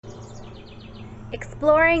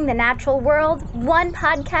exploring the natural world one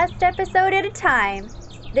podcast episode at a time.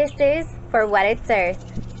 This is For What It's Earth.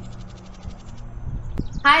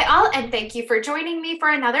 Hi, all, and thank you for joining me for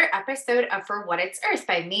another episode of For What It's Earth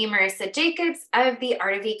by me, Marissa Jacobs of the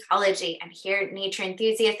Art of Ecology. And here, nature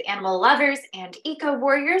enthusiasts, animal lovers, and eco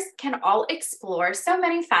warriors can all explore so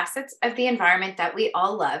many facets of the environment that we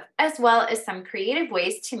all love, as well as some creative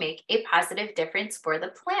ways to make a positive difference for the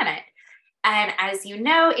planet. And as you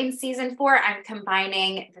know, in season 4, I'm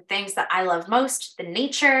combining the things that I love most, the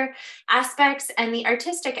nature aspects and the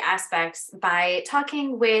artistic aspects, by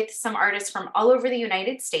talking with some artists from all over the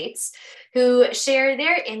United States who share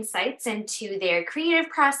their insights into their creative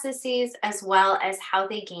processes, as well as how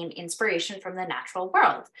they gain inspiration from the natural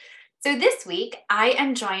world. So this week, I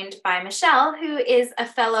am joined by Michelle, who is a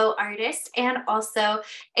fellow artist and also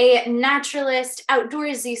a naturalist,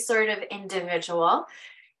 outdoorsy sort of individual.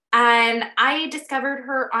 And I discovered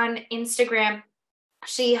her on Instagram.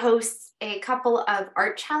 She hosts a couple of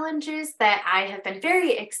art challenges that I have been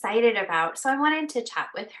very excited about. So I wanted to chat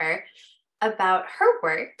with her about her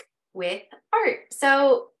work with art.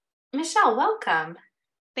 So, Michelle, welcome.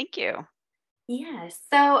 Thank you. Yes.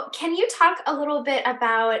 So, can you talk a little bit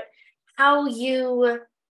about how you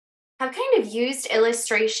have kind of used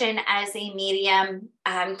illustration as a medium,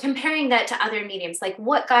 comparing that to other mediums? Like,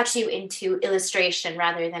 what got you into illustration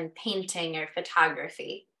rather than painting or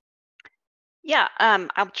photography? Yeah,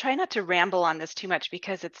 I'll try not to ramble on this too much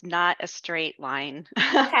because it's not a straight line.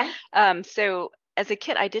 Okay. So as a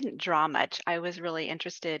kid, I didn't draw much. I was really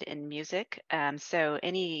interested in music. So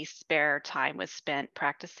any spare time was spent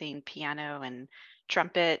practicing piano and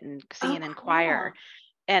trumpet and Oh, singing in choir. cool.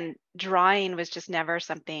 And drawing was just never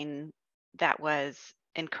something that was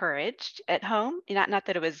encouraged at home. Not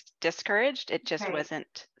that it was discouraged. It just Right.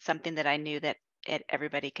 wasn't something that I knew that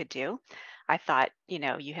everybody could do. I thought,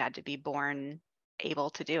 you had to be born able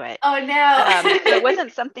to do it. Oh, So it no.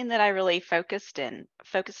 wasn't something that I really focused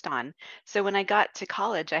on. So when I got to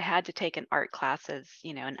college, I had to take an art class as,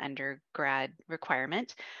 an undergrad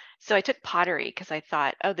requirement. So I took pottery because I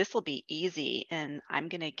thought, oh, this will be easy and I'm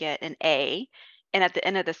going to get an A. And at the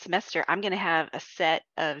end of the semester, I'm going to have a set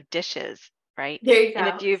of dishes, right? There you And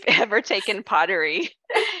if go. you've ever taken pottery,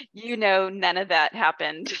 none of that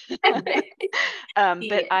happened. But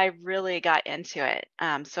Yeah. I really got into it.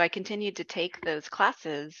 So I continued to take those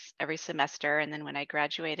classes every semester. And then when I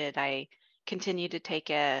graduated, I continued to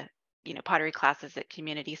take pottery classes at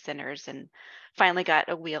community centers and finally got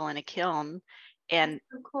a wheel and a kiln That's and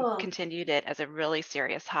so cool. continued it as a really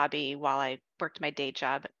serious hobby while I worked my day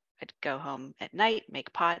job. I'd go home at night,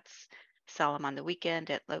 make pots, sell them on the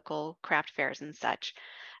weekend at local craft fairs and such.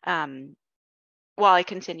 Um, while I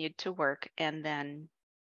continued to work. And then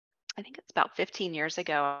I think it's about 15 years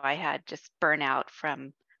ago, I had just burnout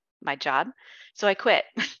from my job. So I quit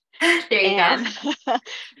There you go. and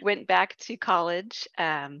went back to college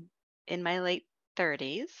in my late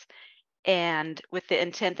 30s and with the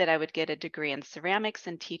intent that I would get a degree in ceramics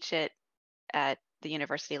and teach it at the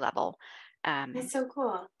university level. Um, That's so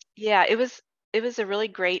cool. yeah, it was a really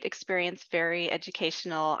great experience, very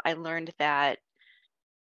educational. I learned that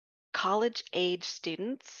college age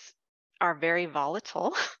students are very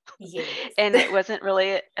volatile Yes. and it wasn't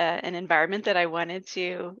really an environment that I wanted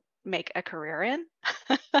to make a career in.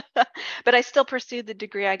 But I still pursued the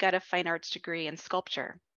degree. I got a fine arts degree in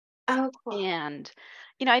sculpture. Oh, cool. And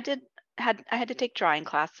I had to take drawing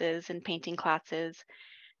classes and painting classes,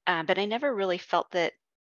 but I never really felt that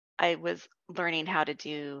I was learning how to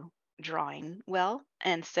do drawing well.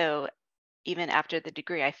 And so even after the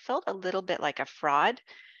degree, I felt a little bit like a fraud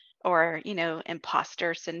or,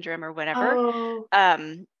 imposter syndrome or whatever. Oh,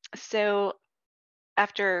 Um, so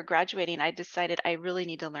after graduating, I decided I really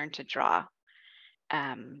need to learn to draw.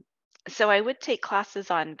 Um, so I would take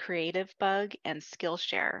classes on Creative Bug and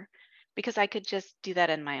Skillshare because I could just do that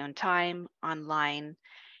in my own time online.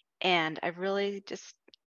 And I really just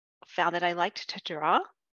found that I liked to draw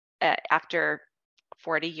after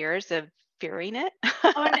 40 years of fearing it.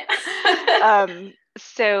 oh no.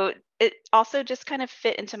 So it also just kind of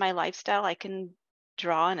fit into my lifestyle. I can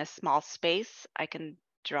draw in a small space. I can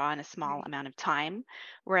draw in a small Right. amount of time,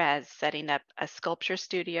 whereas setting up a sculpture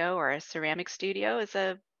studio or a ceramic studio is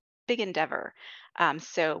a big endeavor.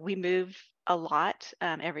 So we move a lot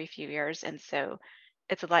every few years, and so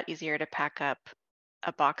it's a lot easier to pack up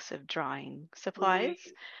a box of drawing supplies.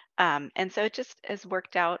 Right. And so it just has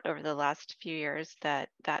worked out over the last few years that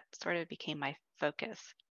that sort of became my focus.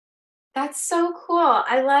 That's so cool.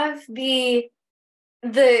 I love the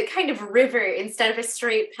kind of river instead of a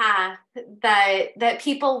straight path that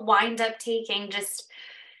people wind up taking, just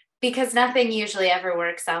because nothing usually ever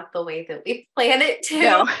works out the way that we plan it to.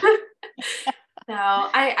 No. So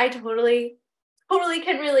I totally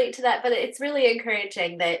can relate to that, but it's really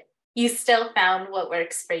encouraging that you still found what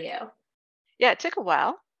works for you. Yeah, it took a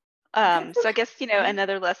while. That's So I guess, okay.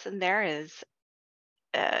 another lesson there is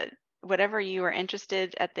uh, whatever you are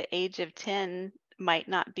interested at the age of 10 might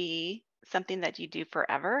not be something that you do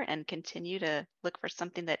forever, and continue to look for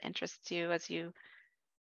something that interests you as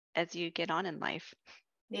you get on in life.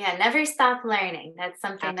 Yeah, never stop learning. That's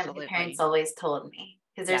something that my parents Absolutely. always told me,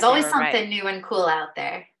 because there's Yeah, they always were right. something new and cool out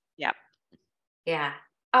there. Yeah. Yeah.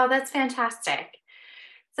 Oh, that's fantastic.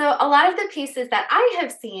 So, a lot of the pieces that I have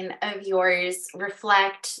seen of yours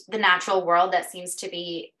reflect the natural world. That seems to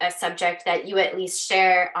be a subject that you at least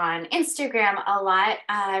share on Instagram a lot.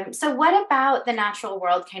 So, what about the natural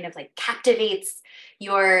world kind of like captivates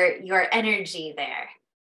your energy there?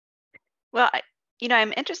 Well,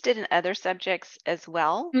 I'm interested in other subjects as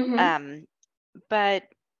well, Hmm. but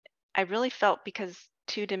I really felt, because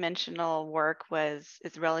two-dimensional work is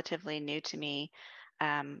relatively new to me,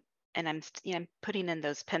 um, and I'm putting in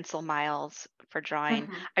those pencil miles for drawing.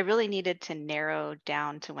 Hmm. I really needed to narrow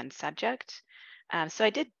down to one subject. So I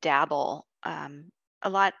did dabble a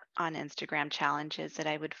lot on Instagram challenges that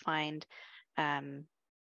I would find, um,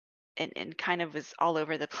 and kind of was all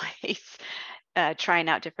over the place, trying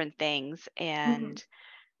out different things, Hmm. and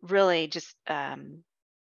really just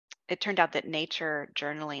it turned out that nature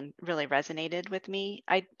journaling really resonated with me.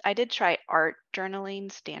 I did try art journaling,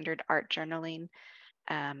 standard art journaling,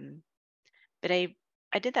 um, but I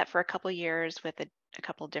did that for a couple years with a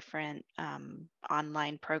couple different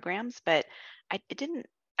online programs, but it didn't.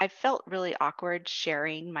 I felt really awkward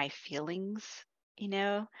sharing my feelings, you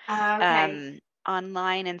know, Okay.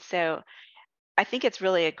 online, and so I think it's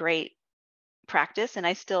really a great practice, and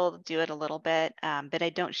I still do it a little bit, but I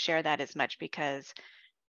don't share that as much because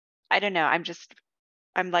I don't know.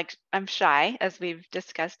 I'm shy, as we've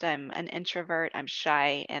discussed. I'm an introvert. I'm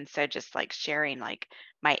shy, and so just like sharing like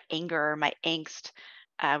my anger, my angst,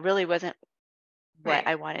 really wasn't what Right.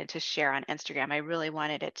 I wanted to share on Instagram. I really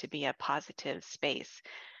wanted it to be a positive space.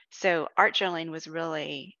 So art journaling was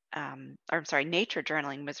really, or I'm sorry, nature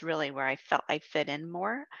journaling was really where I felt I fit in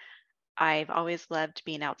more. I've always loved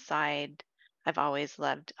being outside. I've always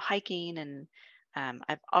loved hiking, and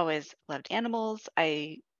I've always loved animals.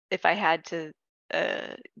 If I had to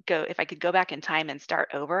if I could go back in time and start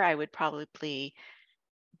over, I would probably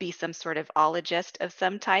be some sort of ologist of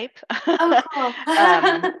some type. Oh, cool.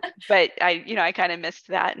 um, but I kind of missed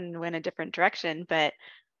that and went a different direction. But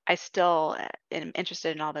I still am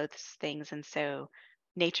interested in all those things, and so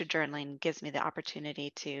nature journaling gives me the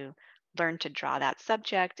opportunity to learn to draw that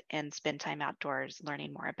subject and spend time outdoors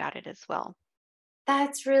learning more about it as well.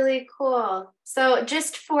 That's really cool. So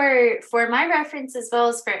just for my reference as well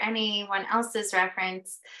as for anyone else's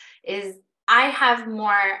reference, is I have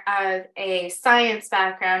more of a science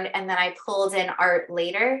background, and then I pulled in art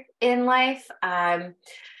later in life.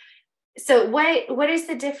 So what is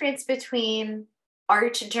the difference between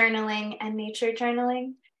art journaling and nature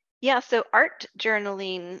journaling? Yeah, so art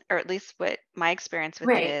journaling, or at least what my experience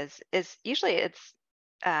with it Right. is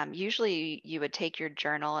usually you would take your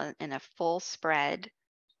journal in a full spread.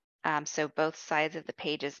 So both sides of the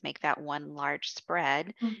pages make that one large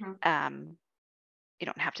spread. Hmm. Um, you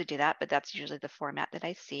don't have to do that, but that's usually the format that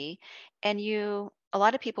I see. And a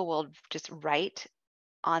lot of people will just write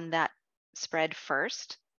on that spread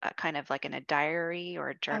first, kind of like in a diary or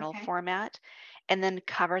a journal Okay. format, and then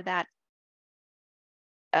cover that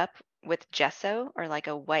up with gesso or like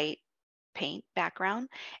a white paint background,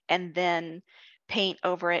 and then paint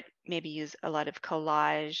over it, maybe use a lot of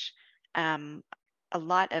collage, um, a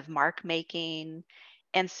lot of mark making.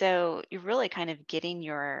 And so you're really kind of getting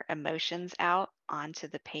your emotions out onto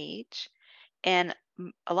the page. And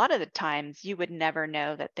a lot of the times you would never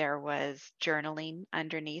know that there was journaling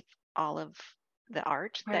underneath all of the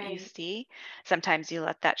art that you Right. see. Sometimes you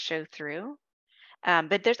let that show through.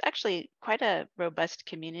 But there's actually quite a robust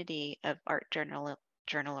community of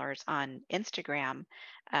journalers on Instagram,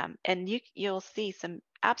 and you'll see some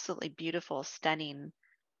absolutely beautiful, stunning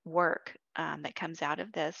work that comes out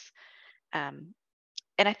of this. Um,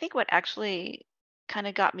 and I think what actually kind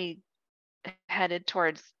of got me headed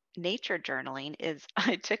towards nature journaling is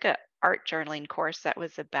I took a art journaling course that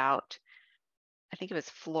was about, I think it was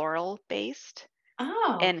floral based,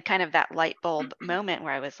 Oh. and kind of that light bulb moment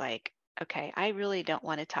where I was like, okay, I really don't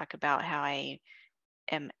want to talk about how I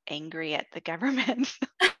am angry at the government.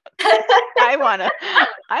 I want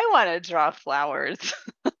to draw flowers,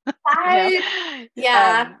 you know. I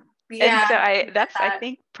yeah. Um, and Yeah. so I get I that.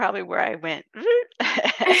 think probably where I went,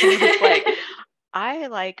 and was like, I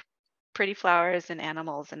like pretty flowers and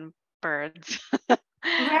animals and birds.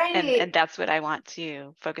 And Right. that's what I want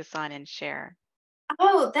to focus on and share.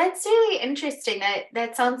 Oh, that's really interesting.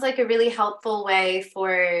 That sounds like a really helpful way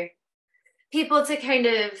for people to kind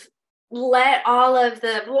of let all of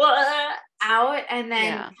the blah out and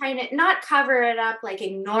then Yeah, kind of not cover it up, like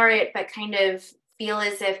ignore it, but kind of feel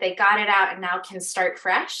as if they got it out and now can start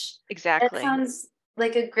fresh. That exactly. sounds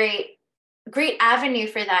like a great avenue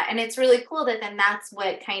for that. And it's really cool that then that's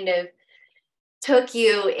what kind of took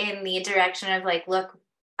you in the direction of like, look,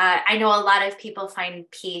 I know a lot of people find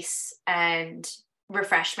peace and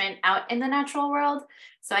refreshment out in the natural world.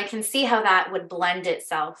 So I can see how that would blend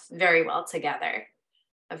itself very well together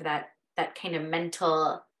of that kind of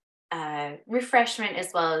mental refreshment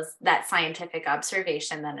as well as that scientific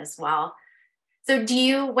observation then as well. So do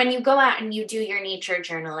you, when you go out and you do your nature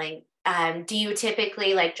journaling, do you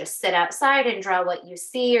typically like just sit outside and draw what you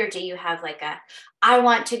see, or do you have like a, I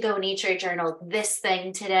want to go nature journal this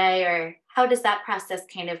thing today, or how does that process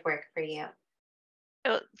kind of work for you?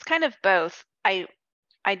 It's kind of both.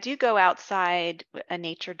 I do go outside a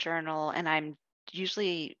nature journal, and I'm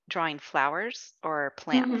usually drawing flowers or Hmm.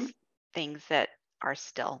 plants, things that are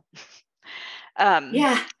still. Um,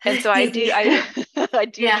 Yeah, and so easy. I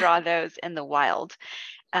do Yeah. draw those in the wild.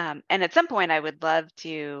 And at some point, I would love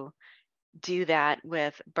to do that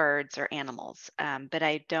with birds or animals, but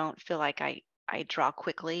I don't feel like I draw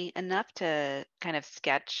quickly enough to kind of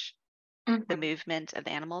sketch the Hmm. movement of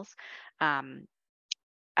the animals. Um,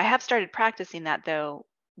 I have started practicing that though,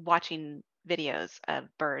 watching videos of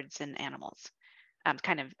birds and animals,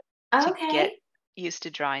 kind of to get Okay. used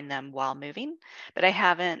to drawing them while moving. But I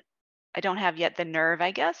don't have yet the nerve,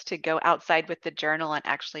 I guess, to go outside with the journal and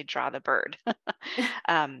actually draw the bird.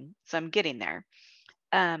 So I'm getting there.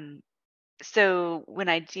 Um, so when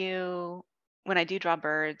I do draw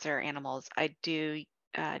birds or animals, I do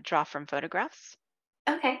draw from photographs,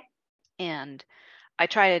 Okay. and I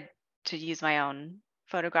try to use my own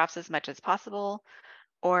photographs as much as possible.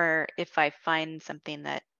 Or if I find something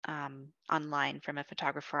that online from a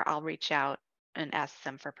photographer, I'll reach out and ask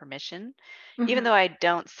them for permission. Even Hmm. though I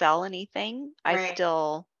don't sell anything, I Right.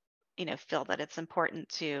 still, feel that it's important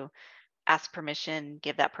to ask permission,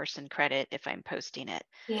 give that person credit if I'm posting it.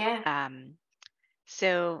 Yeah. Um,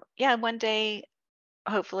 so yeah, one day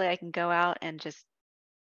hopefully I can go out and just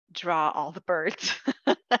draw all the birds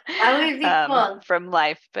That would be cool. from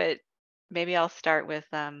life, but maybe I'll start with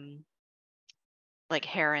like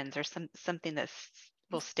herons or something that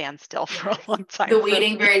will stand still for a Yes. long time The for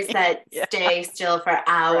wading me. birds that Yeah, stay still for right.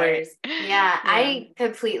 hours. Yeah, Yeah. I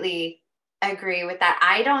completely agree with that.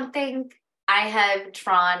 I don't think I have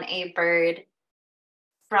drawn a bird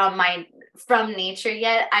from my from nature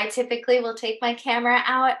yet. I typically will take my camera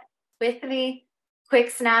out with me, quick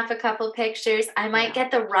snap a couple pictures. I might Yeah.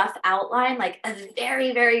 get the rough outline, like a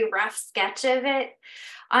very, very rough sketch of it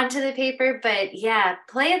onto the paper. But yeah,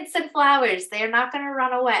 plants and flowers, they're not going to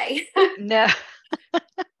run away. No.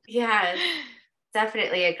 Yes,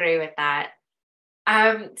 definitely agree with that.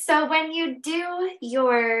 So when you do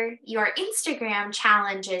your Instagram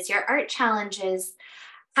challenges, your art challenges,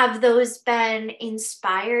 have those been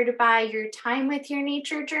inspired by your time with your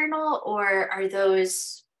nature journal, or are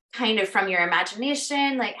those kind of from your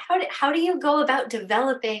imagination? Like how do you go about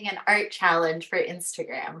developing an art challenge for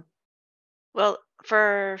Instagram? Well,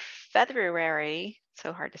 for February,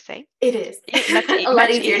 so hard to say. It is Much a lot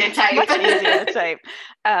easier to type. much easier to type.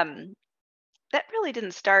 Um, that really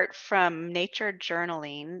didn't start from nature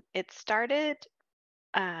journaling. It started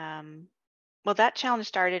um, well, that challenge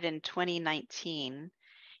started in 2019.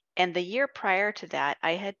 And the year prior to that,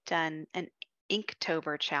 I had done an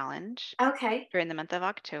Inktober challenge Okay. during the month of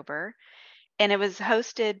October, and it was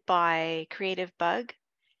hosted by Creative Bug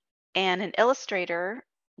and an illustrator,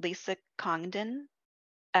 Lisa Congdon.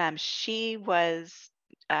 She was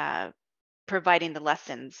uh, providing the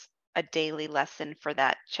lessons, a daily lesson for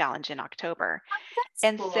that challenge in October. That's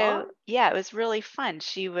And so, cool. yeah, it was really fun.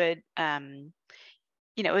 She would,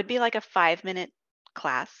 it would be like a 5 minute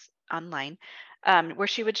class online, where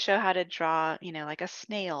she would show how to draw, like a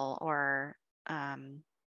snail or um,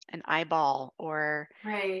 an eyeball or,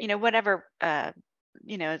 Right. whatever.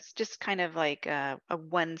 It's just kind of like a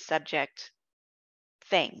one subject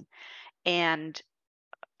thing. And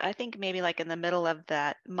I think maybe like in the middle of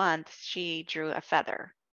that month, she drew a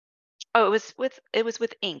feather. Oh, it was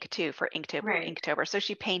with ink too for Right. Inktober. So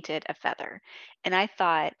she painted a feather. And I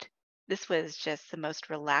thought this was just the most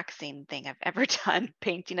relaxing thing I've ever done,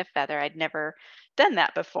 painting a feather. I'd never done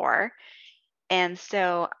that before. And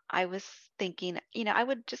so I was thinking, I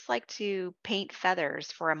would just like to paint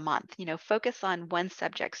feathers for a month, focus on one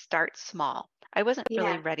subject, start small. I wasn't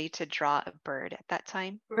really Yeah. ready to draw a bird at that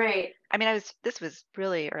time. Right. I mean, this was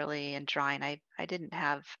really early in drawing. I didn't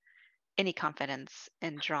have any confidence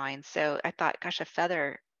in drawing. So I thought, gosh, a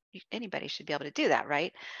feather, anybody should be able to do that,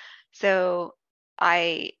 right? So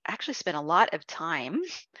I actually spent a lot of time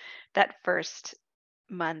that first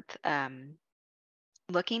month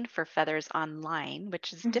looking for feathers online,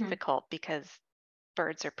 which is Hmm. difficult because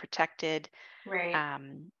birds are protected. Right.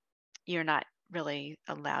 Um, you're not really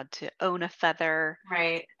allowed to own a feather.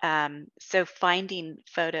 Right. So finding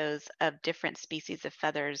photos of different species of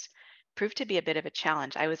feathers proved to be a bit of a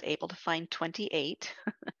challenge. I was able to find 28.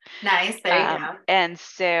 Nice. There you go. And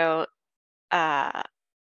so uh,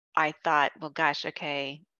 I thought, well, gosh,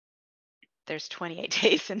 okay, there's 28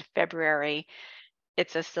 days in February.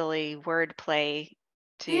 It's a silly word play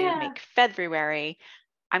to Yeah. make February.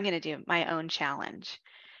 I'm going to do my own challenge.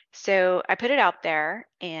 So I put it out there,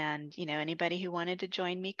 and anybody who wanted to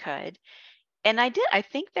join me could. And I did. I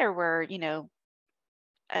think there were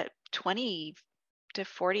 20 to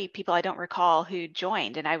 40 people, I don't recall, who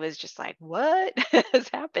joined, and I was just like, what is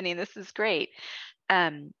happening? This is great.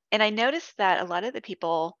 And I noticed that a lot of the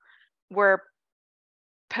people were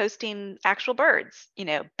posting actual birds,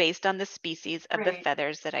 based on the species of the Right.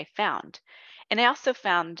 feathers that I found. And I also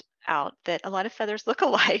found out that a lot of feathers look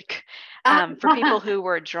alike. For people who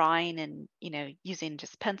were drawing and, using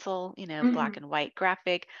just pencil, black Mhm. and white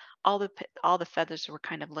graphic, all the feathers were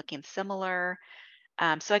kind of looking similar.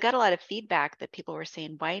 So I got a lot of feedback that people were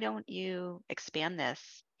saying, why don't you expand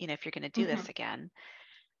this, if you're going to do this Mhm. again?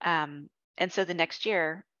 Um, and so the next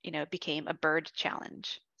year, it became a bird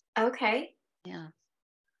challenge. Okay. Yeah.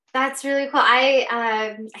 That's really cool.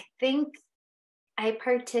 I think I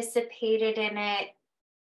participated in it.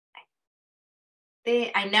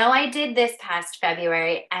 I know I did this past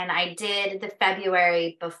February, and I did the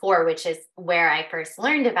February before, which is where I first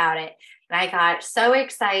learned about it. And I got so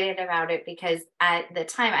excited about it because at the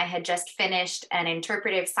time I had just finished an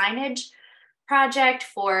interpretive signage project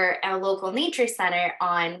for a local nature center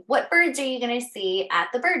on what birds are you going to see at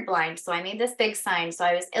the bird blind. So I made this big sign. So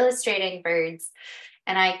I was illustrating birds,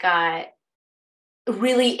 and I got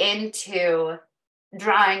really into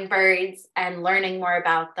drawing birds and learning more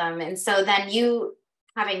about them. And so then you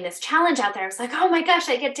having this challenge out there, I was like, oh my gosh,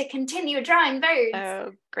 I get to continue drawing birds.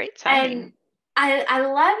 Oh, great And timing. I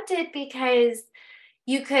loved it because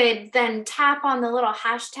you could then tap on the little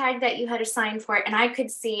hashtag that you had assigned for it, and I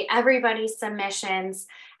could see everybody's submissions.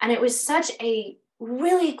 And it was such a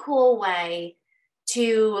really cool way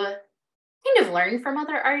to kind of learn from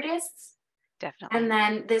other artists. And Definitely.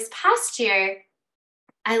 then this past year,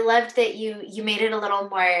 I loved that you made it a little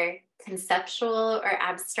more conceptual or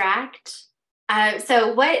abstract.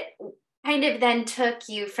 So what kind of then took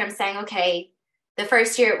you from saying, okay, the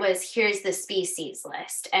first year it was here's the species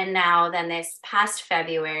list, and now then this past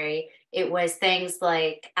February it was things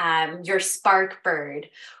like your spark bird,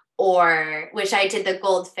 or which I did the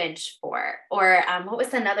goldfinch for, or what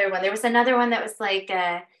was another one? There was another one that was like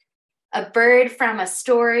a bird from a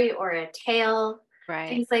story or a tale, Right.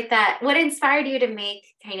 things like that. What inspired you to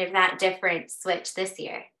make kind of that different switch this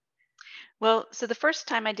year? Well, so the first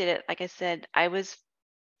time I did it, like I said, I was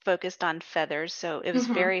focused on feathers. So it was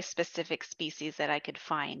Hmm. very specific species that I could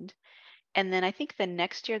find. And then I think the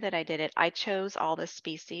next year that I did it, I chose all the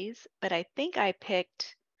species, but I think I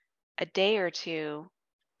picked a day or two.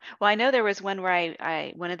 Well, I know there was one where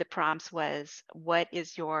one of the prompts was, what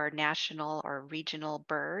is your national or regional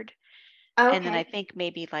bird? And then I Okay. think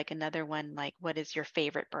maybe like another one, like, what is your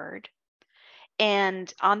favorite bird?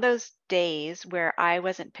 And on those days where I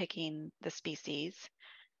wasn't picking the species,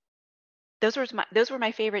 those were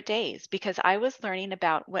my favorite days because I was learning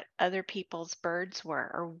about what other people's birds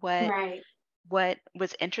were or Right. what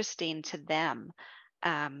was interesting to them.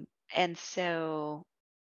 And so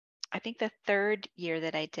I think the third year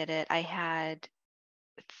that I did it, I had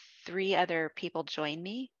three other people join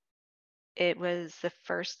me. It was the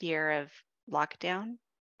first year of lockdown.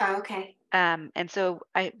 Okay. And so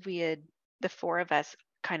we had the four of us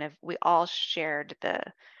we all shared the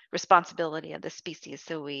responsibility of the species.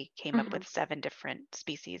 So we came up Hmm. with seven different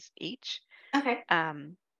species each. Okay.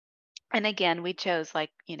 Um, and again, we chose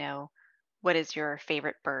like, what is your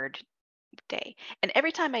favorite bird day? And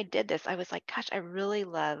every time I did this, I was like, gosh, I really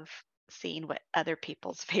love seeing what other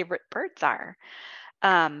people's favorite birds are.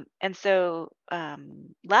 And so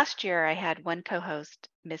last year I had one co-host,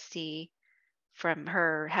 Missy, from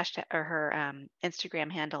her hashtag or her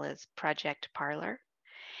Instagram handle is Project Parlor.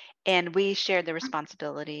 And we shared the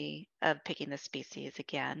responsibility of picking the species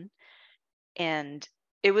again. And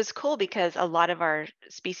it was cool because a lot of our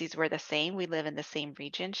species were the same. We live in the same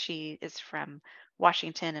region. She is from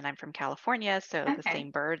Washington and I'm from California, so the Okay.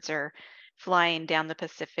 same birds are flying down the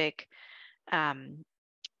Pacific um,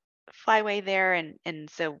 flyway there, and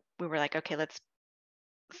so we were like, okay, let's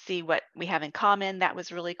see what we have in common. That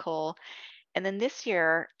was really cool. And then this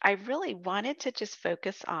year, I really wanted to just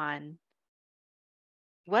focus on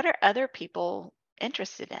what are other people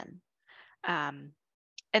interested in. Um,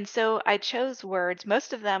 and so I chose words.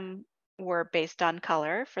 Most of them were based on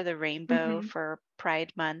color for the rainbow Mhm. for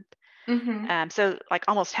Pride Month. Mhm. So like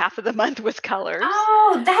almost half of the month was colors.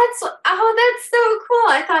 That's so cool.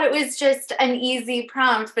 I thought it was just an easy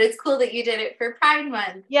prompt, but it's cool that you did it for Pride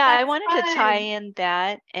Month. Yeah, I That's wanted to tie fun. in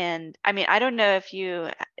that. And I mean, I don't know if you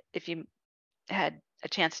had a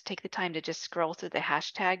chance to take the time to just scroll through the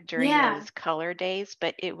hashtag during Yeah. those color days,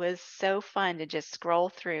 but it was so fun to just scroll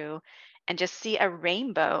through and just see a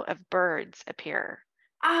rainbow of birds appear.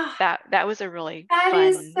 Ah, That was a really that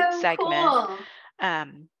is fun so segment. cool.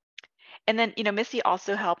 Um, and then, Missy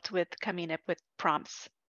also helped with coming up with prompts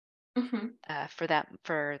Mhm.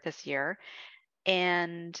 for this year.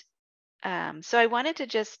 And so I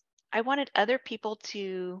wanted other people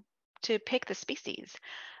to pick the species,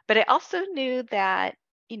 but I also knew that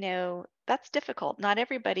that's difficult. Not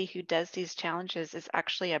everybody who does these challenges is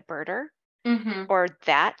actually a birder Mhm. or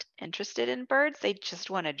that interested in birds. They just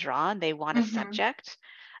want to draw and they want a Mhm. subject.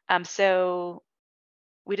 So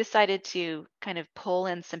we decided to kind of pull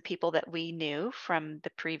in some people that we knew from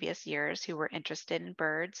the previous years who were interested in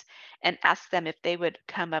birds and ask them if they would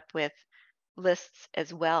come up with lists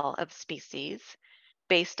as well of species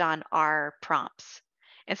based on our prompts.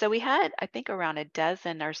 And so we had, I think, around a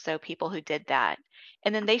dozen or so people who did that.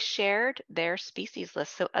 And then they shared their species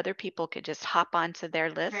list so other people could just hop onto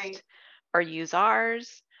their Right. list or use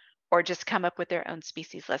ours or just come up with their own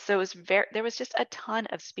species list. So there was just a ton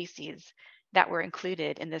of species that were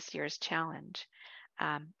included in this year's challenge.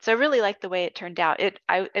 So I really like the way it turned out.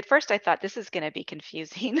 At first I thought this is going to be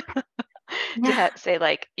confusing to Yeah. say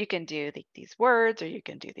like you can do these words or you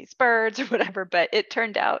can do these birds or whatever, but it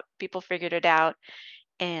turned out people figured it out,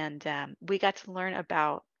 and we got to learn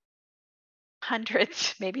about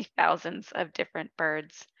hundreds, maybe thousands of different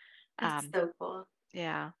birds. That's Um, so cool.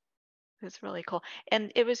 yeah, it was really cool,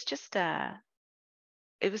 and it was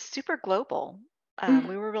super global. Mm.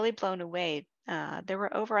 We were really blown away. There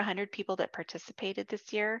were over 100 people that participated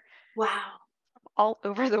this year Wow. all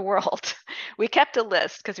over the world. We kept a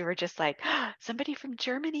list because we were just like, somebody from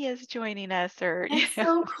Germany is joining us, or That's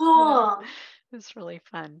so whatever. cool. It was really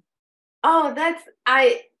fun. Oh, that's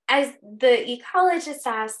I as the ecologist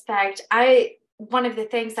aspect, I one of the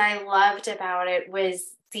things I loved about it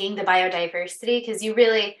was seeing the biodiversity because you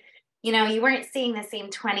really, you weren't seeing the same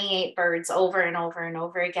 28 birds over and over and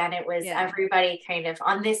over again. It was Yeah. everybody kind of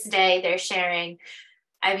on this day they're sharing.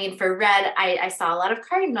 I mean, for red, I saw a lot of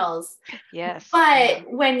cardinals, Yes. but Yeah.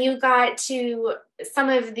 when you got to some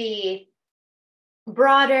of the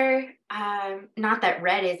broader, not that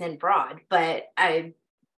red isn't broad, but I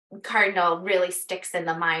cardinal really sticks in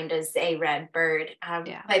the mind as a red bird.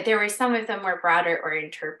 Yeah. But there were some of them were broader or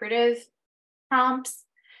interpretive prompts,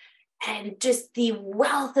 and just the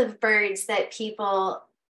wealth of birds that people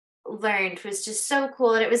learned was just so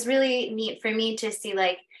cool. And it was really neat for me to see,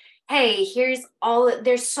 like, hey,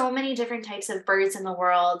 there's so many different types of birds in the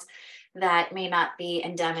world that may not be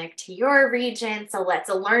endemic to your region. So let's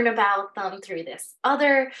learn about them through this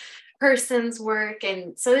other person's work.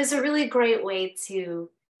 And so it's a really great way to,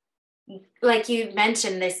 like you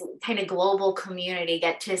mentioned, this kind of global community,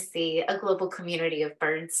 get to see a global community of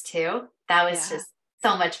birds too. That was Yeah. just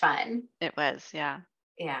so much fun. It was. Yeah.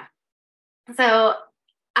 Yeah. So,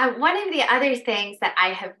 one of the other things that I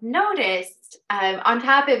have noticed, on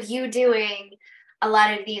top of you doing a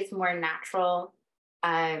lot of these more natural,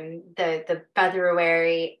 the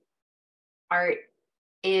featherware art,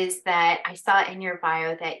 is that I saw in your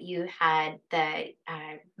bio that you had the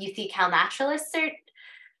UC Cal Naturalist cert.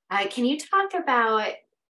 Can you talk about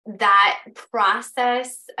that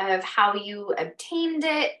process of how you obtained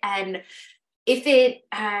it and if it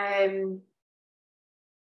kind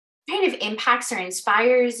of impacts or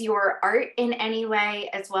inspires your art in any way,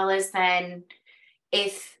 as well as then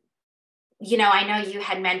if, I know you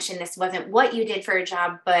had mentioned this wasn't what you did for a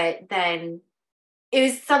job, but then it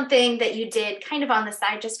was something that you did kind of on the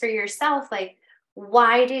side just for yourself. Like,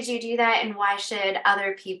 why did you do that? And why should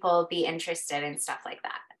other people be interested in stuff like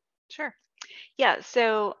that? Sure. Yeah.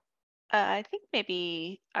 So I think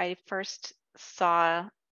maybe I first saw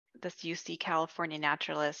this UC California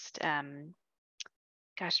naturalist.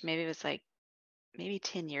 Gosh, maybe it was like maybe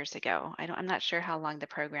 10 years ago. I'm not sure how long the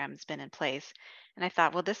program's been in place. And I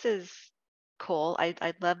thought, well, this is cool. I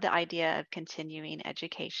love the idea of continuing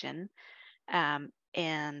education.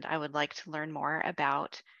 And I would like to learn more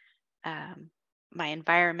about um, my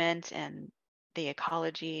environment and the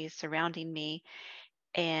ecology surrounding me.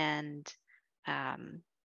 And um,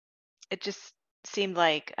 it just seemed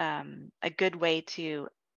like a good way to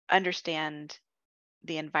understand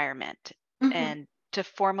the environment Hmm. and to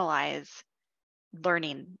formalize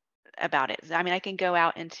learning about it. I mean, I can go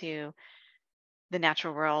out into the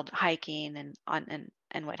natural world, hiking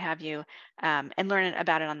and what have you, and learn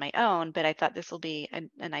about it on my own. But I thought this will be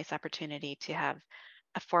a nice opportunity to have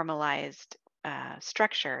a formalized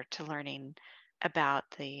structure to learning about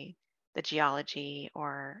the geology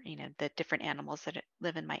or the different animals that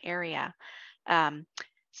live in my area. Um,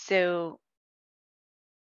 so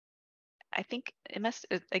I think it must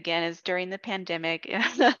again is during the pandemic.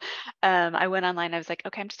 I went online. I was like,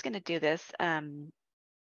 okay, I'm just going to do this.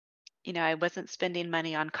 I wasn't spending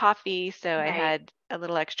money on coffee, so I Right. had a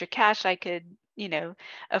little extra cash I could,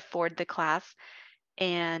 afford the class.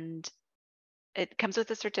 And it comes with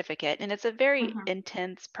a certificate, and it's a very Hmm.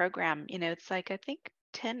 intense program. It's like I think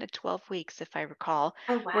 10 to 12 weeks, if I recall,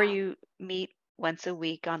 Oh, where wow. you meet once a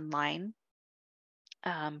week online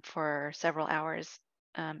for several hours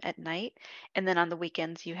at night. And then on the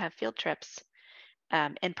weekends, you have field trips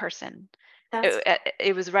in person. That's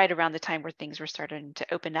It was right around the time where things were starting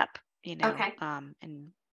to open up, okay.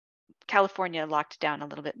 and California locked down a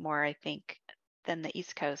little bit more, I think, than the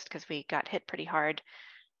East Coast because we got hit pretty hard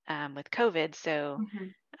with COVID. So, Hmm.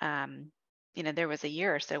 um, there was a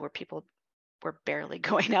year or so where people were barely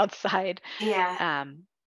going outside. Yeah. Um,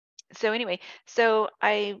 so anyway, so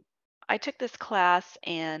I took this class,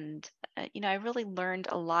 and I really learned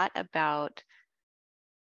a lot about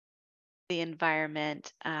the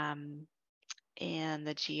environment, and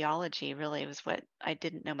the geology. Really was what I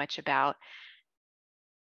didn't know much about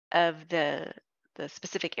of the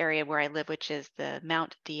specific area where I live, which is the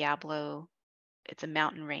Mount Diablo. It's a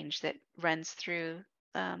mountain range that runs through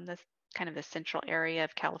the kind of the central area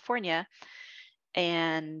of California.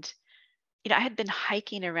 And I had been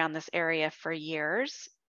hiking around this area for years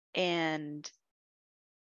and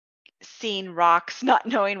seeing rocks, not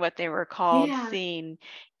knowing what they were called, Yeah. seeing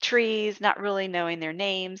trees, not really knowing their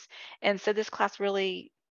names. And so this class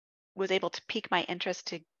really was able to pique my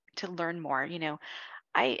interest to learn more.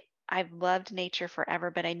 I I've loved nature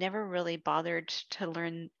forever, but I never really bothered to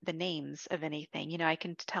learn the names of anything. I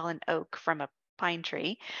can tell an oak from a pine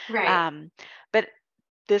tree. Right. Um, but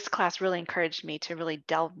this class really encouraged me to really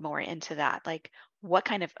delve more into that. Like, what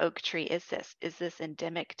kind of oak tree is this? Is this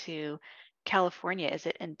endemic to California? Is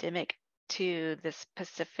it endemic to this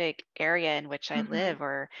specific area in which I Hmm. live?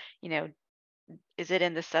 Or, you know, is it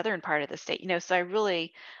in the southern part of the state? So I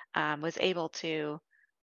really was able to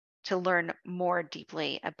learn more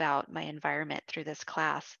deeply about my environment through this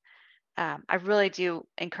class. I really do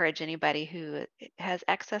encourage anybody who has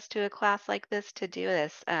access to a class like this to do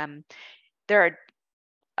this. There are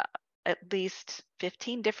uh, at least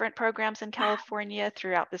 15 different programs in Wow. California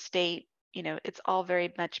throughout the state. It's all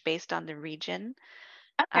very much based on the region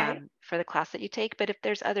Okay. for the class that you take. But if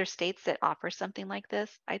there's other states that offer something like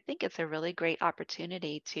this, I think it's a really great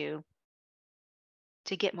opportunity to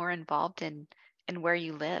get more involved in where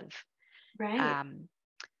you live. Right. Um,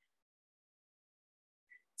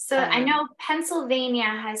 So I um, know Pennsylvania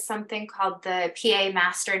has something called the PA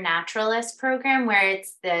Master Naturalist program where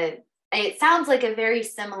it sounds like a very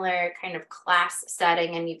similar kind of class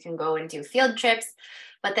setting and you can go and do field trips,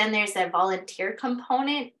 but then there's a volunteer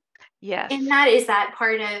component in yes. that. Is that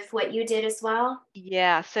part of what you did as well?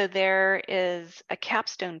 Yeah, so there is a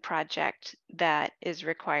capstone project that is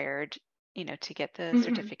required, to get the Hmm.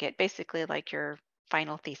 certificate, basically like your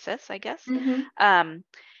final thesis, I guess. Hmm. Um,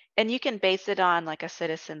 and you can base it on like a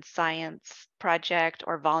citizen science project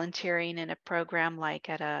or volunteering in a program like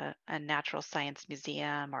at a natural science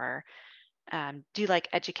museum, or do like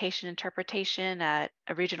education interpretation at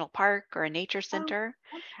a regional park or a nature Oh, center.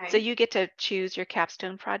 So okay. you get to choose your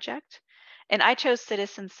capstone project. And I chose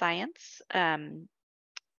citizen science. Fun.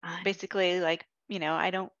 Basically, like,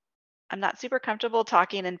 I'm not super comfortable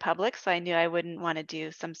talking in public, so I knew I wouldn't want to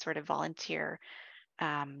do some sort of volunteer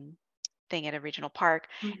um, thing at a regional park.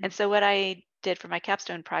 And Mhm. so what I did for my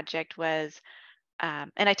capstone project was,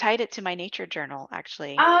 and I tied it to my nature journal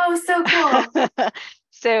actually. Oh, so cool.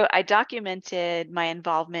 So I documented my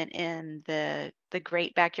involvement in the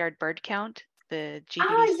Great Backyard Bird Count, the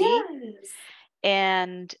Oh, GBBC. yes.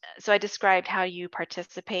 And so I described how you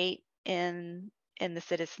participate in the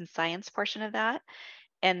citizen science portion of that,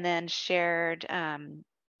 and then shared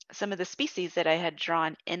some of the species that I had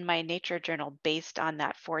drawn in my nature journal based on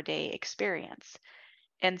that 4-day experience.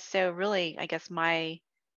 And so really, I guess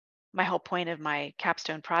my whole point of my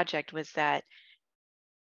capstone project was that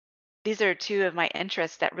these are two of my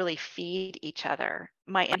interests that really feed each other.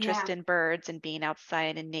 My interest Yeah. in birds and being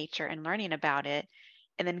outside in nature and learning about it,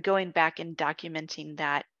 and then going back and documenting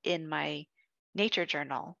that in my nature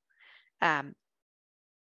journal. Um,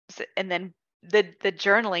 and then the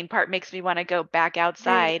journaling part makes me want to go back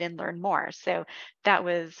Right. outside and learn more. So that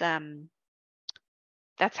was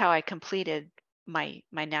that's how I completed my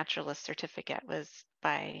naturalist certificate, was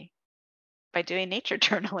by doing nature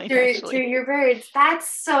journaling Through actually. your birds. That's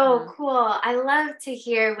so Yeah, cool. I love to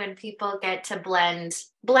hear when people get to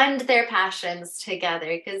blend their passions together,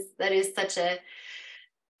 because that is such a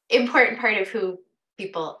important part of who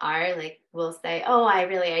people are. Like, we'll say, oh, I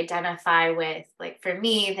really identify with, like, for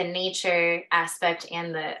me, the nature aspect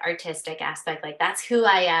and the artistic aspect, like that's who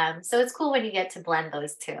I am. So it's cool when you get to blend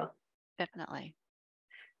those two. definitely.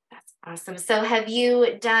 That's awesome. So have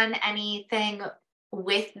you done anything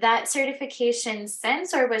with that certification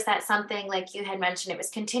since, or was that something, like you had mentioned, it was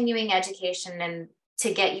continuing education and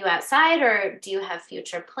to get you outside, or do you have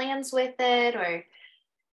future plans with it, or?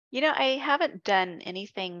 I haven't done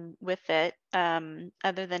anything with it,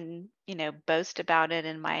 other than, boast about it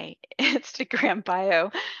in my Instagram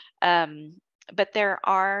bio. Um, but there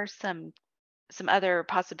are some other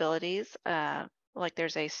possibilities. Like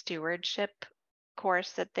there's a stewardship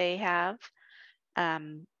course that they have,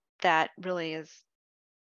 um, that really is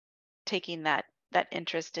taking that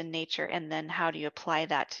interest in nature, and then how do you apply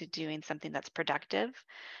that to doing something that's productive.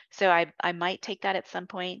 So I might take that at some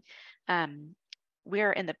point. um,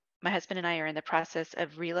 we're in the My husband and I are in the process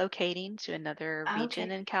of relocating to another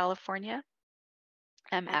region Okay, in California.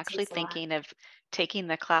 I'm that actually takes a lot. thinking of taking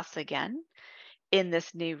the class again in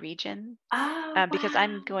this new region, Oh, because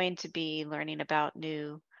I'm wow. going to be learning about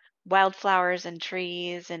new wildflowers and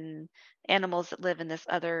trees and animals that live in this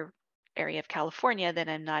other area of California that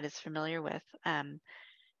I'm not as familiar with.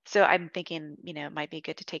 So I'm thinking, it might be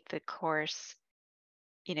good to take the course,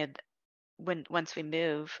 when once we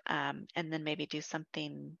move, and then maybe do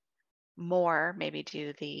something more, maybe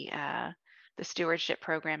do the stewardship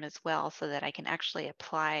program as well, so that I can actually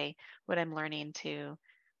apply what I'm learning to,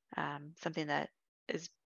 something that is,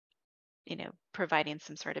 providing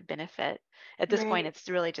some sort of benefit. At this point, Right. it's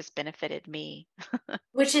really just benefited me.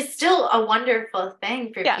 Which is still a wonderful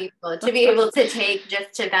thing for Yeah. people to be able to take,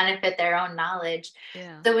 just to benefit their own knowledge.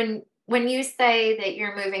 Yeah. So when you say that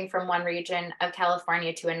you're moving from one region of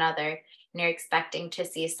California to another and you're expecting to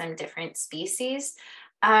see some different species,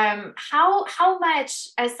 how much,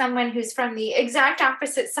 as someone who's from the exact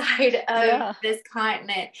opposite side of Yeah. this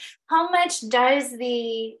continent, how much does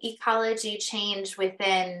the ecology change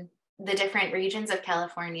within the different regions of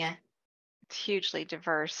California? It's hugely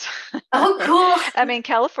diverse. Oh, I cool. mean,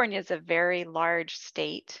 California is a very large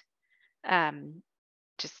state, um,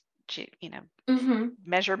 just, Hmm.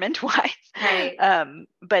 measurement wise. Right.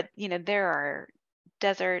 But, there are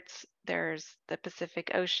deserts, there's the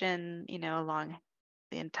Pacific Ocean, along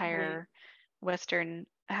the Right. entire western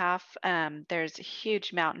half. There's a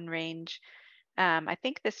huge mountain range. I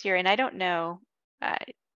think this year, and I don't know, I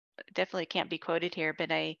definitely can't be quoted here,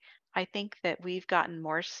 but I think that we've gotten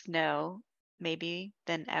more snow maybe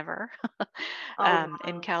than ever, Oh,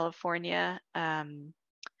 in wow. California.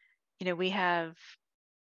 We have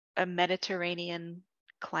a Mediterranean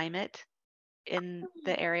climate in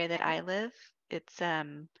the area that I live. It's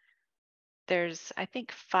There's, I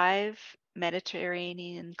think, 5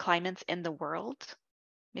 Mediterranean climates in the world,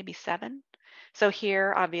 maybe 7. So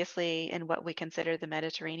here, obviously, in what we consider the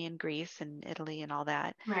Mediterranean, Greece and Italy and all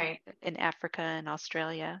that, Right. in Africa and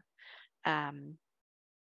Australia. Um,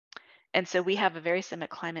 and so we have a very similar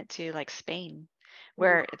climate to like Spain,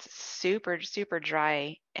 where Wow. it's super, super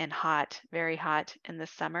dry and hot, very hot in the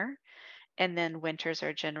summer. And then winters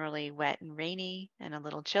are generally wet and rainy and a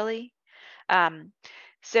little chilly. Um,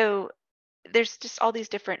 so there's just all these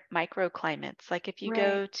different microclimates. Like if you Right.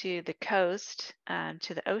 go to the coast,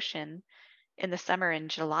 to the ocean in the summer in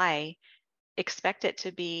July, expect it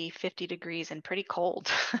to be 50 degrees and pretty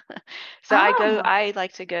cold. So Oh, I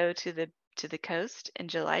like to go to the coast in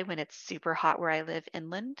July when it's super hot where I live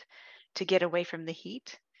inland, to get away from the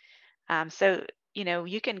heat. So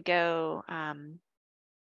you can go,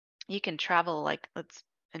 you can travel, like, let's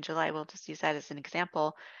in July, we'll just use that as an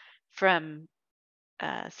example, from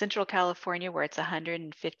Central California where it's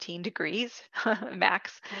 115 degrees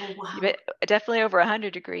max, oh, but wow. definitely over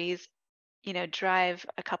 100 degrees, drive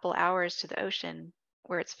a couple hours to the ocean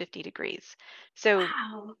where it's 50 degrees. So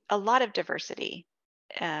Wow. a lot of diversity,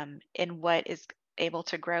 in what is able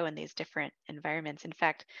to grow in these different environments. In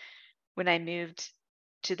fact, when I moved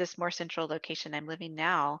to this more central location I'm living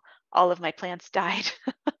now, all of my plants died.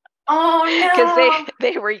 Oh because no.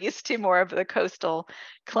 they were used to more of the coastal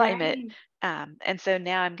climate. Right. And so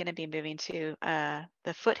now I'm going to be moving to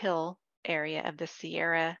the foothill area of the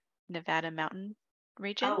Sierra Nevada mountain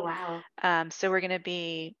region. Oh wow. So we're going to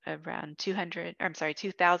be around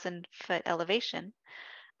 2,000 foot elevation.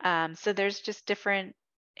 So there's just different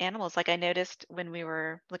animals. Like I noticed when we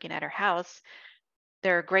were looking at our house,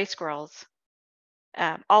 there are gray squirrels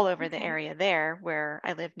all over the Okay. area there. Where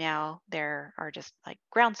I live now, there are just like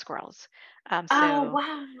ground squirrels. Oh So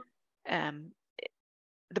wow. um,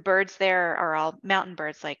 the birds there are all mountain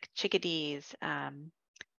birds like chickadees, a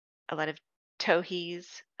lot of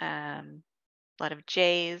towhees, a lot of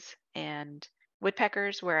jays, and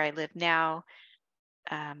woodpeckers. Where I live now,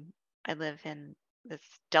 I live in this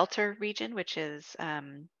delta region, which is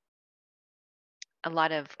a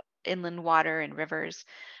lot of inland water and rivers.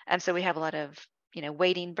 And so we have a lot of,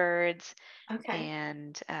 wading birds Okay.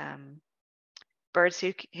 and birds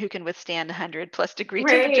who can withstand 100 plus degree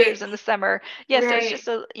Right. temperatures in the summer. Yeah, so it's Right.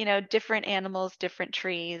 just different animals, different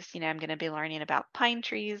trees. I'm going to be learning about pine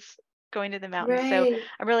trees going to the mountains. So Right.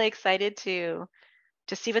 I'm really excited to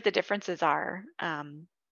see what the differences are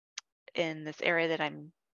in this area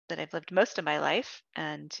that I've lived most of my life,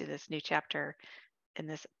 and to this new chapter in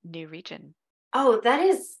this new region. Oh, that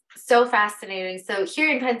is so fascinating. So here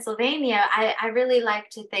in Pennsylvania, I really like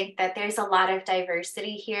to think that there's a lot of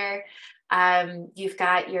diversity here. You've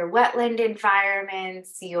got your wetland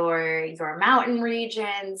environments, your mountain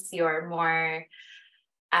regions, your more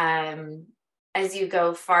um, as you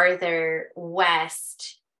go farther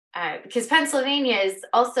west, because Pennsylvania is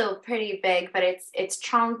also pretty big, but it's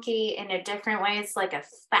chunky in a different way. It's like a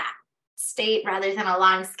fat state rather than a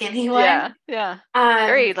long, skinny one. Yeah, yeah.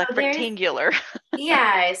 Very like So there's rectangular.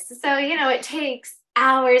 yes. So, it takes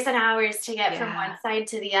hours and hours to get from one Yeah. side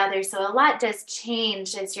to the other. So a lot does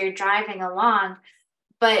change as you're driving along.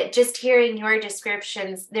 But just hearing your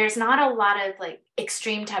descriptions, there's not a lot of like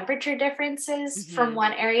extreme temperature differences from Hmm.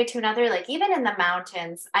 one area to another. Like even in the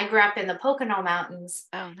mountains, I grew up in the Pocono Mountains,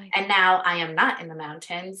 Oh, nice. and now I am not in the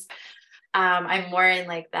mountains. I'm more in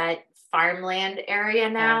like that farmland area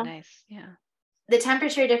Oh, now. nice. Yeah. The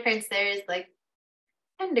temperature difference there is like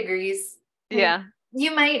 10 degrees. Like Yeah.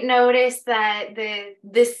 you might notice that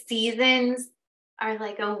the seasons are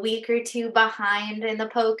like a week or two behind in the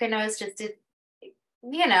Poconos, just to,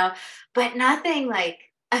 you know, but nothing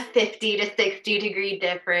like a 50 to 60-degree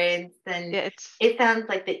difference. And Yeah, it's it sounds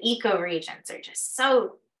like the eco regions are just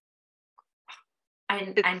so,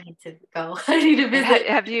 I it's need to go. I need to visit.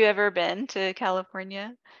 have you ever been to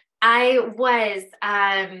California? I was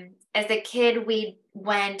as a kid, we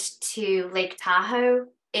went to Lake Tahoe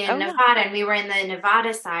in Oh, yeah. Nevada, and we were in the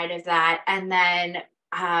Nevada side of that. And then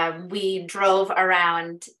we drove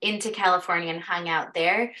around into California and hung out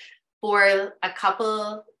there for a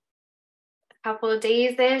couple of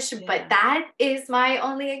days ish. But Yeah. that is my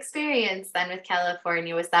only experience then with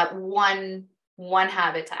California, was that one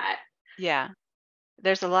habitat. Yeah.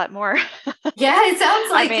 There's a lot more. Yeah, it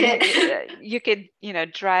sounds I like mean, it. you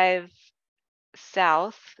could, drive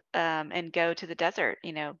south and go to the desert,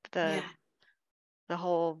 Yeah. the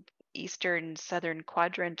whole eastern southern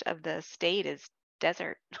quadrant of the state is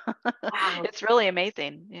desert. Wow. It's really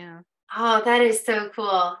amazing. Yeah. Oh, that is so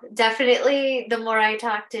cool. Definitely, the more I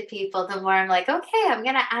talk to people, the more I'm like, okay, I'm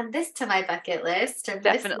gonna add this to my bucket list. And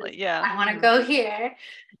this is, Definitely. Yeah. I want to Yeah. go here.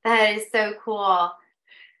 That is so cool.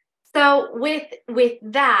 So with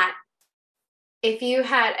that, if you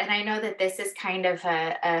had, and I know that this is kind of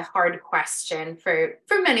a hard question for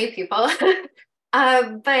many people,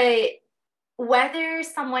 but whether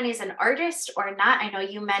someone is an artist or not, I know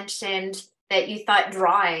you mentioned that you thought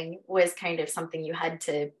drawing was kind of something you had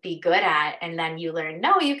to be good at, and then you learned,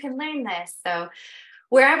 no, you can learn this. So,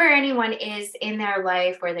 wherever anyone is in their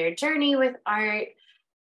life or their journey with art,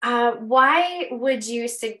 why would you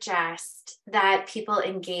suggest that people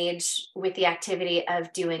engage with the activity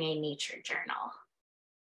of doing a nature journal?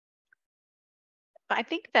 I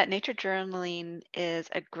think that nature journaling is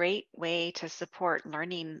a great way to support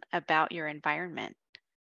learning about your environment.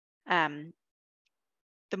 Um,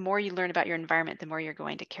 the more you learn about your environment, the more you're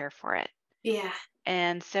going to care for it. Yeah.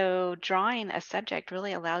 And so drawing a subject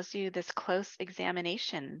really allows you this close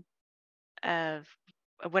examination of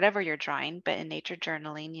whatever you're drawing, but in nature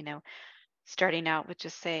journaling, starting out with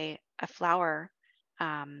just say a flower,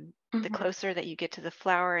 the Mhm. closer that you get to the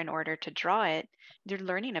flower in order to draw it, you're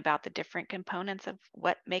learning about the different components of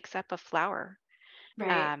what makes up a flower.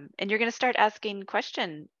 Right. And you're going to start asking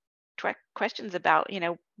questions about,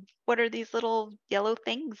 what are these little yellow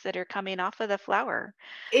things that are coming off of the flower?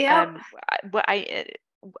 Yep. Um, I, what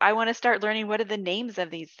I want to start learning what are the names of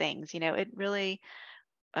these things. It really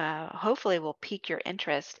hopefully will pique your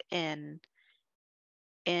interest in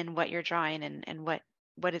what you're drawing and what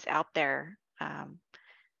is out there.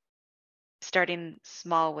 Starting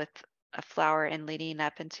small with a flower and leading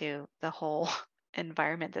up into the whole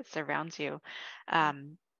environment that surrounds you.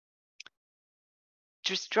 Um,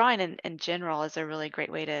 just drawing in general is a really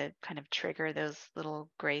great way to kind of trigger those little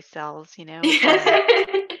gray cells, Yeah.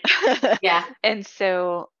 and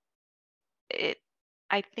so it,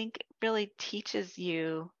 I think, really teaches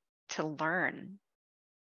you to learn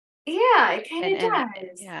Yeah, it kind of and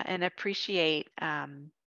does. yeah, and appreciate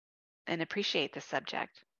the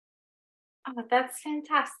subject. Oh, that's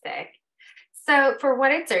fantastic. So, for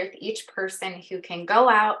what it's worth, each person who can go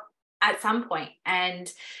out at some point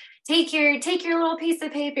and take your little piece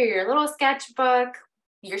of paper, your little sketchbook,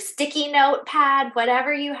 your sticky notepad,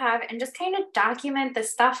 whatever you have, and just kind of document the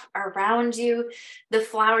stuff around you, the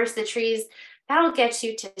flowers, the trees. That'll get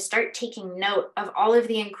you to start taking note of all of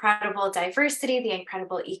the incredible diversity, the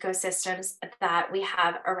incredible ecosystems that we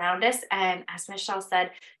have around us. And as Michelle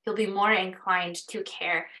said, you'll be more inclined to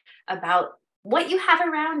care about what you have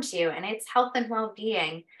around you and its health and well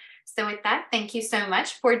being. So, with that, thank you so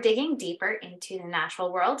much for digging deeper into the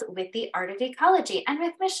natural world with the art of ecology and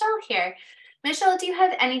with Michelle here. Michelle, do you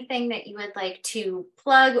have anything that you would like to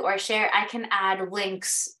plug or share? I can add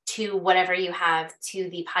links to whatever you have to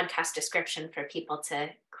the podcast description for people to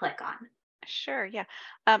click on. Sure, yeah.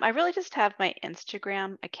 I really just have my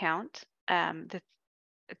Instagram account.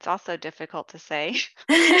 It's also difficult to say.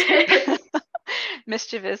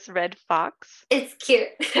 Mischievous Red Fox. It's cute.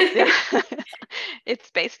 Yeah.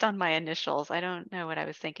 It's based on my initials. I don't know what I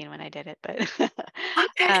was thinking when I did it, but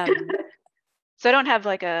um, so I don't have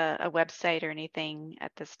like a website or anything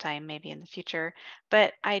at this time, maybe in the future.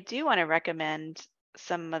 But I do want to recommend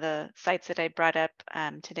some of the sites that I brought up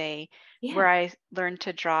today Yeah. where I learned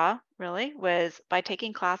to draw really was by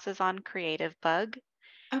taking classes on Creative Bug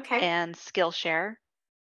Okay. and Skillshare.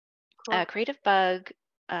 Cool. Creative Bug,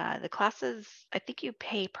 the classes, I think you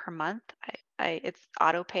pay per month. It's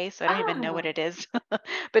auto pay, so I don't even know what Oh, it is,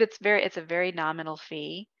 but it's a very nominal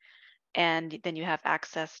fee, and then you have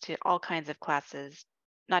access to all kinds of classes,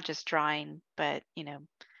 not just drawing, but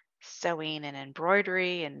sewing and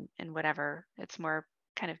embroidery and whatever. It's more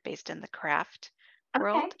kind of based in the craft okay.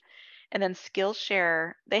 world. And then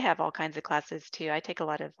Skillshare, they have all kinds of classes too. I take a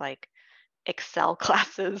lot of like Excel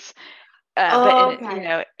classes but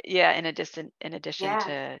Okay. yeah, in addition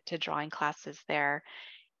Yeah. to drawing classes there.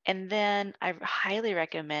 And then I highly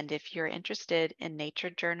recommend if you're interested in nature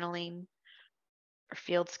journaling or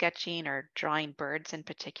field sketching or drawing birds in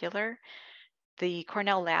particular, the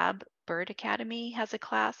Cornell Lab Bird Academy has a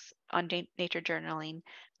class on nature journaling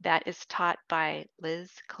that is taught by Liz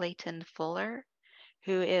Clayton Fuller,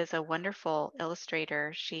 who is a wonderful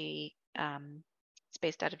illustrator. She is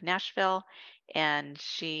based out of Nashville, and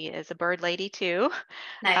she is a bird lady too.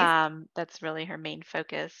 Nice. That's really her main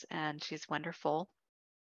focus, and she's wonderful.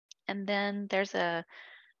 And then there's a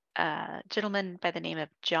gentleman by the name of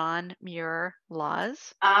John Muir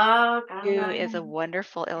Laws, Oh, gotta who know is a him.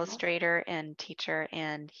 wonderful Yeah. illustrator and teacher,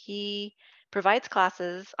 and he provides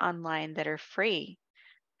classes online that are free.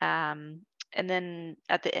 Um, and then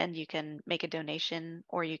at the end, you can make a donation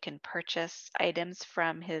or you can purchase items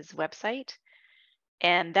from his website.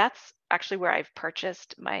 And that's actually where I've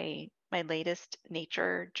purchased my latest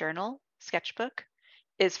nature journal sketchbook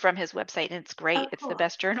is from his website, and it's Oh, great. It's the cool.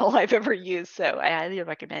 best journal I've ever used, so I highly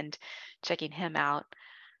recommend checking him out.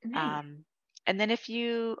 Nice. Um, and then if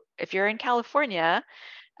you're in California,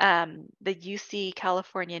 the UC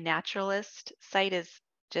California Naturalist site is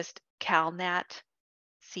just CalNat,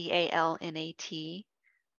 CalNat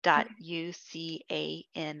Okay.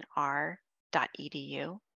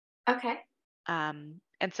 .ucanr.edu. Okay.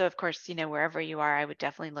 And so, of course, wherever you are, I would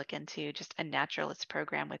definitely look into just a naturalist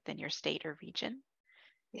program within your state or region.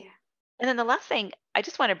 Yeah. And then the last thing, I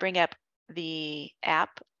just want to bring up the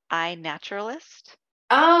app iNaturalist.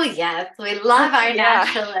 Oh, yes. We love our Yeah,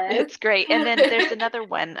 naturalists. it's great. And then there's another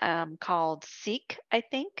one called Seek, I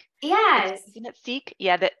think. Yes. Isn't it Seek?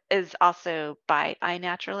 Yeah, that is also by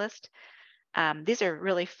iNaturalist. These are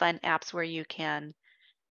really fun apps where you can,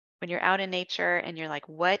 when you're out in nature and you're like,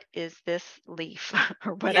 what is this leaf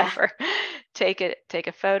or Yeah. whatever, take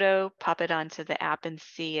a photo, pop it onto the app and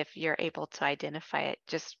see if you're able to identify it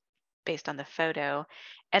just based on the photo.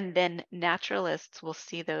 And then naturalists will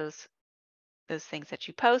see those things that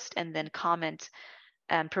you post and then comment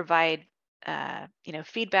and provide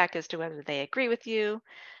feedback as to whether they agree with you.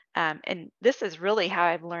 And this is really how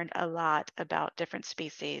I've learned a lot about different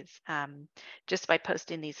species just by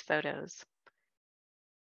posting these photos.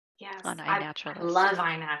 Yes, on I iNaturalist. love It's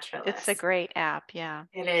a iNaturalist. great app. Yeah.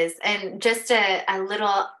 It is. And just a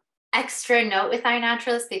little extra note with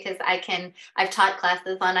iNaturalist, because I've taught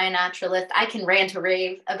classes on iNaturalist. I can rant or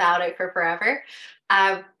rave about it for forever.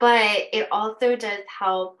 But it also does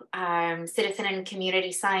help citizen and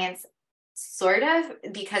community science, sort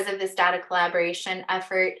of, because of this data collaboration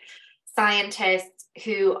effort. Scientists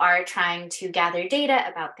who are trying to gather data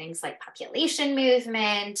about things like population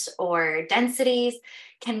movement or densities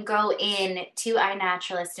can go in to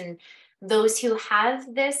iNaturalist, and those who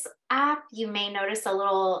have this app, you may notice a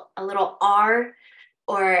little R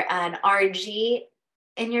or an RG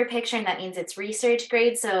in your picture, and that means it's research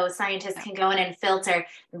grade. So scientists can go in and filter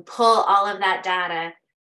and pull all of that data,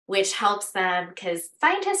 which helps them because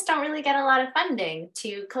scientists don't really get a lot of funding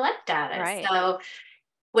to collect data. Right. So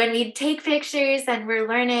when we take pictures and we're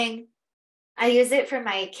learning, I use it for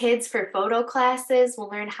my kids for photo classes. We'll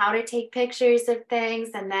learn how to take pictures of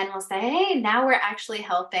things, and then we'll say, hey, now we're actually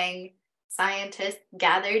helping scientists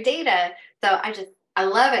gather data. So I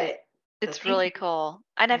love it. So It's thank really you. cool.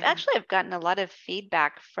 And Yeah. I've gotten a lot of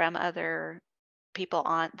feedback from other people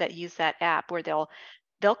on that use that app where they'll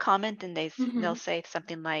comment and they'll Mhm. say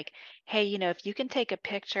something like, "Hey, if you can take a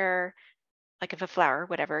picture like of a flower,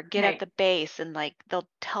 whatever, get at Right. the base," and like they'll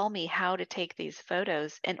tell me how to take these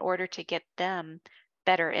photos in order to get them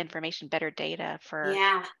better information, better data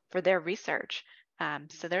Yeah, for their research.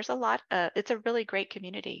 So there's a lot. It's a really great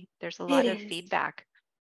community. There's a it lot of is. feedback.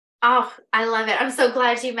 Oh, I love it. I'm so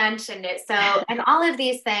glad you mentioned it. So, and all of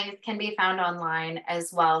these things can be found online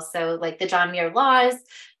as well. So, like the John Muir Laws,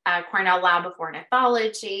 Cornell Lab of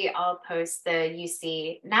Ornithology, I'll post the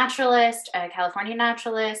UC Naturalist, California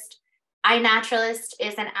Naturalist. iNaturalist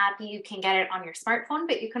is an app. You can get it on your smartphone,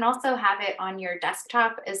 but you can also have it on your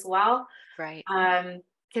desktop as well. Right.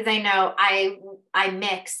 Because I know I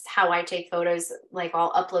mix how I take photos. Like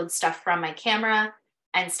I'll upload stuff from my camera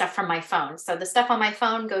and stuff from my phone. So the stuff on my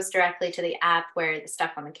phone goes directly to the app, where the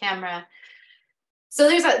stuff on the camera. So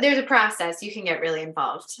there's a process. You can get really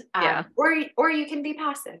involved, Yeah. or you can be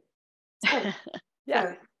passive. It's good. Yeah.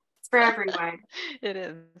 So it's for everyone. It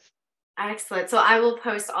is. Excellent. So I will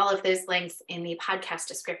post all of those links in the podcast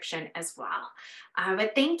description as well.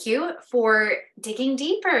 But thank you for digging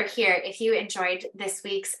deeper here. If you enjoyed this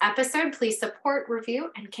week's episode, please support,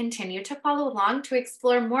 review, and continue to follow along to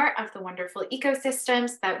explore more of the wonderful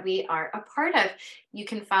ecosystems that we are a part of. You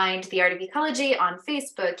can find The Art of Ecology on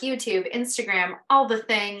Facebook, YouTube, Instagram, all the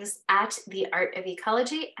things at The Art of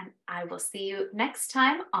Ecology. And I will see you next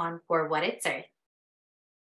time on For What It's Earth.